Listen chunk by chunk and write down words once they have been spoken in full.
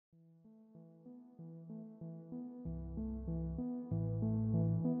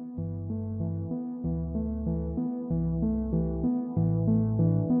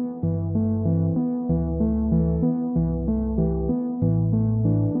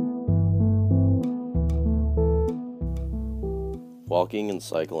Walking and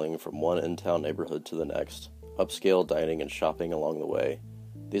cycling from one in-town neighborhood to the next, upscale dining and shopping along the way,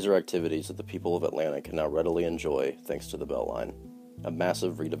 these are activities that the people of Atlanta can now readily enjoy thanks to the Beltline, a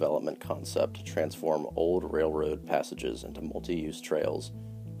massive redevelopment concept to transform old railroad passages into multi-use trails,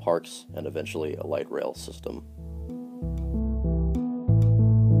 parks, and eventually a light rail system.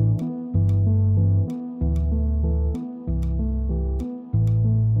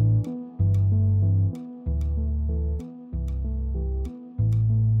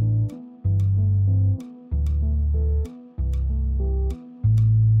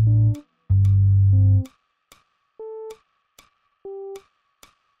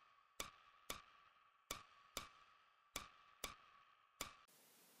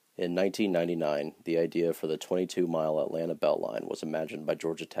 In 1999, the idea for the 22-mile Atlanta Beltline was imagined by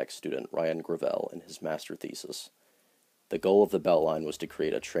Georgia Tech student Ryan Gravel in his master thesis. The goal of the Beltline was to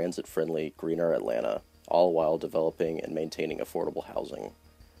create a transit-friendly, greener Atlanta, all while developing and maintaining affordable housing.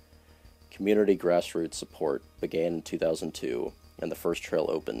 Community grassroots support began in 2002, and the first trail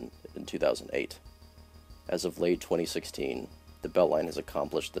opened in 2008. As of late 2016, the Beltline has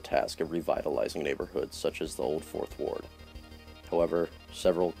accomplished the task of revitalizing neighborhoods such as the Old Fourth Ward. However,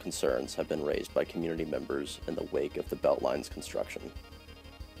 several concerns have been raised by community members in the wake of the Beltline's construction.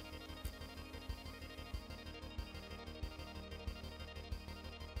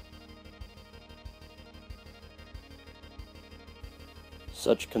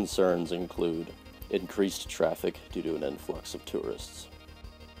 Such concerns include increased traffic due to an influx of tourists,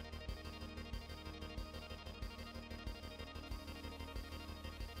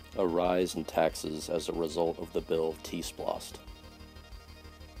 a rise in taxes as a result of the bill T-Splost,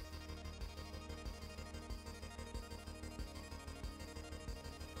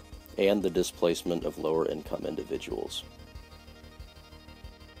 and the displacement of lower-income individuals.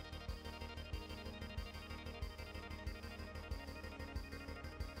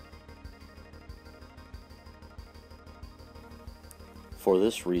 For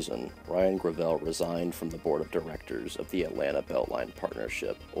this reason, Ryan Gravel resigned from the board of directors of the Atlanta Beltline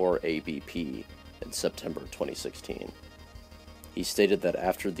Partnership, or ABP, in September 2016. He stated that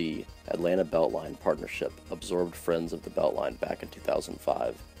after the Atlanta Beltline Partnership absorbed Friends of the Beltline back in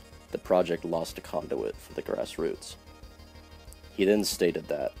 2005, the project lost a conduit for the grassroots. He then stated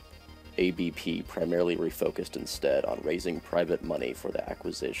that ABP primarily refocused instead on raising private money for the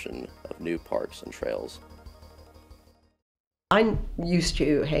acquisition of new parks and trails. I used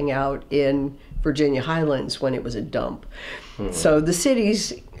to hang out in Virginia Highlands when it was a dump. So the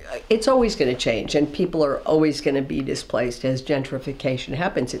cities, it's always going to change, and people are always going to be displaced as gentrification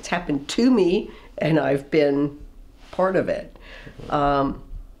happens. It's happened to me, and I've been part of it.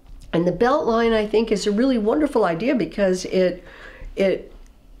 And the Beltline, I think, is a really wonderful idea because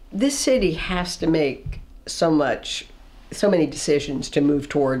this city has to make so many decisions to move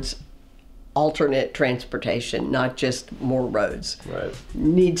towards alternate transportation, not just more roads. Right.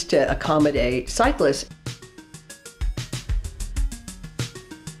 Needs to accommodate cyclists.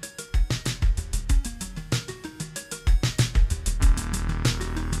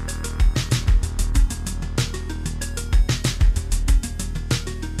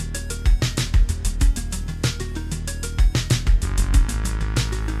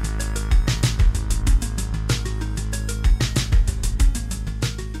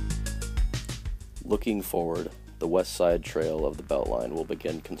 Looking forward, the West Side Trail of the Beltline will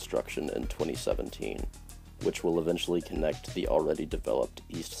begin construction in 2017, which will eventually connect the already developed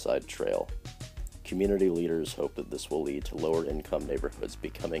East Side Trail. Community leaders hope that this will lead to lower-income neighborhoods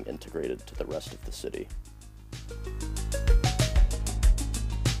becoming integrated to the rest of the city.